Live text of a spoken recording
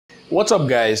What's up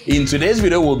guys? In today's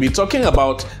video we'll be talking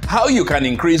about how you can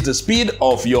increase the speed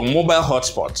of your mobile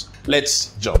hotspot.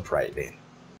 Let's jump right in.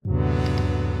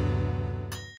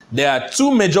 There are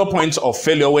two major points of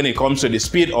failure when it comes to the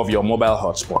speed of your mobile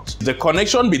hotspot. The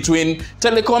connection between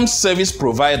telecom service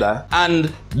provider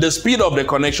and the speed of the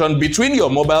connection between your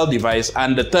mobile device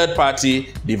and the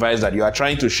third-party device that you are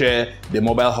trying to share the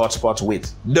mobile hotspot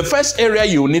with. The first area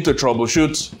you need to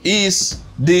troubleshoot is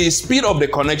the speed of the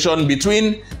connection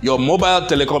between your mobile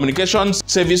telecommunications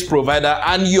service provider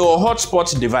and your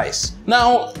hotspot device.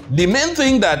 Now, the main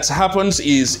thing that happens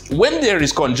is when there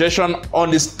is congestion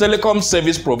on this telecom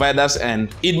service provider's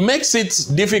end, it makes it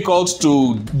difficult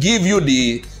to give you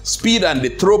the speed and the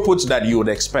throughput that you would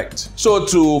expect. So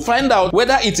to find out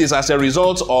whether it is as a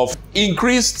result of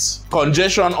increased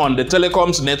congestion on the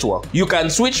telecoms network, you can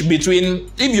switch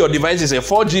between, if your device is a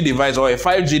 4G device or a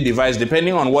 5G device,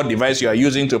 depending on what device you are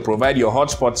using to provide your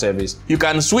hotspot service, you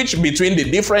can switch between the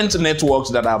different networks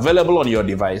that are available on your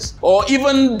device, or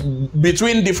even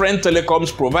between different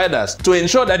telecoms providers to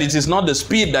ensure that it is not the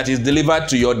speed that is delivered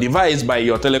to your device by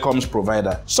your telecoms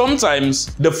provider. Sometimes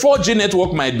the 4G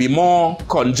network might be more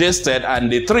congested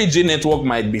and the 3G network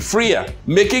might be freer,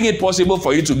 making it possible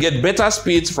for you to get better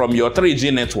speeds from your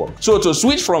 3G network. So to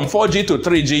switch from 4G to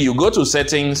 3G, you go to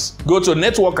settings, go to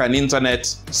network and internet,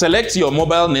 select your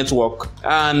mobile network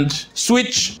and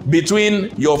switch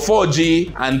between your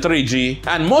 4G and 3G.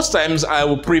 And most times I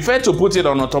would prefer to put it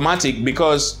on automatic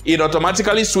because it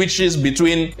automatically switches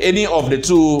between any of the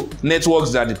two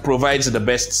networks that it provides the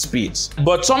best speeds.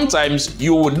 But sometimes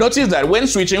you would notice that when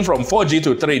switching from 4G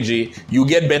to 3G, you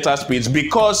get better speeds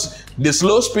because the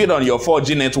slow speed on your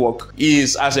 4G network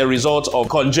is as a result of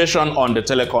congestion on the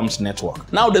telecoms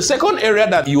network. Now, the second area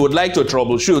that you would like to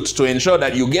troubleshoot to ensure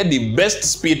that you get the best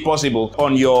speed possible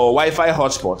on your Wi-Fi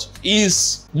hotspot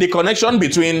is the connection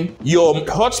between your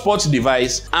hotspot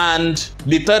device and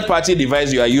the third-party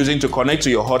device you are using to connect to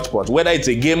your hotspot, whether it's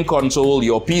a game console,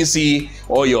 your PC,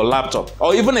 or your laptop,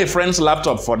 or even a friend's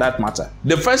laptop for that matter.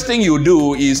 The first thing you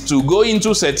do is to go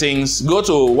into settings, go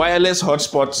to wireless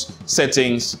hotspot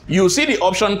settings. You see the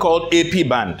option called AP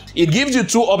band. It gives you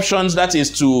two options, that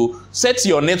is to set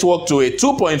your network to a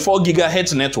 2.4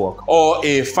 gigahertz network or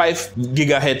a 5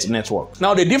 gigahertz network.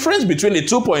 Now, the difference between the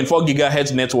 2.4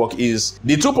 gigahertz network is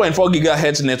the 2.4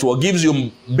 gigahertz network gives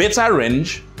you better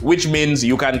range, which means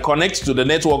you can connect to the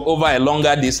network over a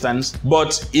longer distance,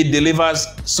 but it delivers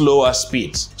slower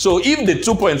speeds. So if the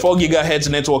 2.4 gigahertz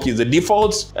network is the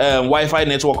default Wi-Fi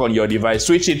network on your device,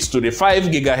 switch it to the 5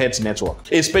 gigahertz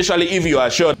network, especially if you are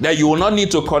sure that you will not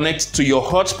need to connect to your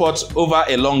hotspot over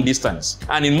a long distance.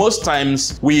 And in most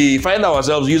times, we find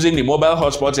ourselves using the mobile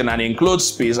hotspot in an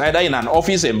enclosed space, either in an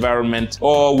office environment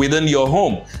or within your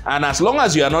home. And as long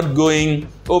as you are not going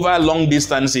over long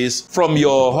distances from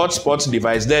your hotspot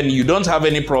device, then you don't have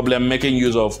any problem making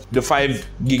use of the 5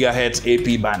 gigahertz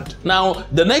AP band. Now,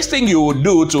 the next thing you would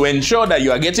do to ensure that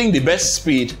you are getting the best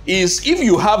speed is if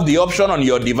you have the option on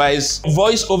your device,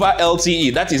 voice over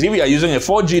LTE. That is, if you are using a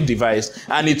 4G device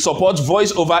and it supports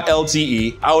voice over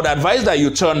LTE, I would advise that you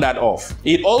turn that off.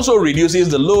 It also reduces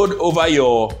the load over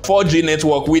your 4G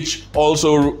network, which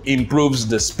also improves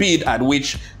the speed at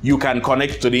which you can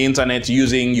connect to the internet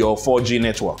using your 4G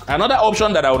network. Another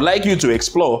option that I would like you to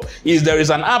explore is there is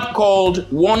an app called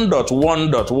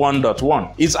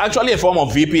 1.1.1.1. It's actually a form of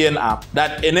VPN app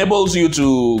that enables you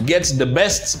to get the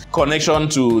best connection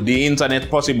to the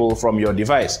internet possible from your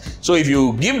device. So if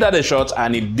you give that a shot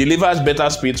and it delivers better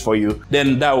speeds for you,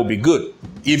 then that will be good.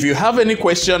 If you have any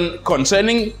question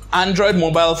concerning Android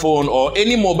mobile phone or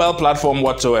any mobile platform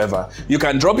whatsoever, you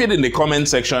can drop it in the comment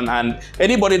section and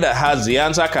anybody that has the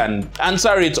answer can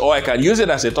answer it, or I can use it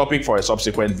as a topic for a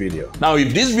subsequent video. Now,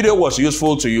 if this video was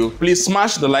useful to you, please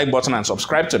smash the like button and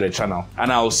subscribe to the channel,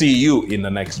 and I'll see you in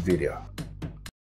the next video.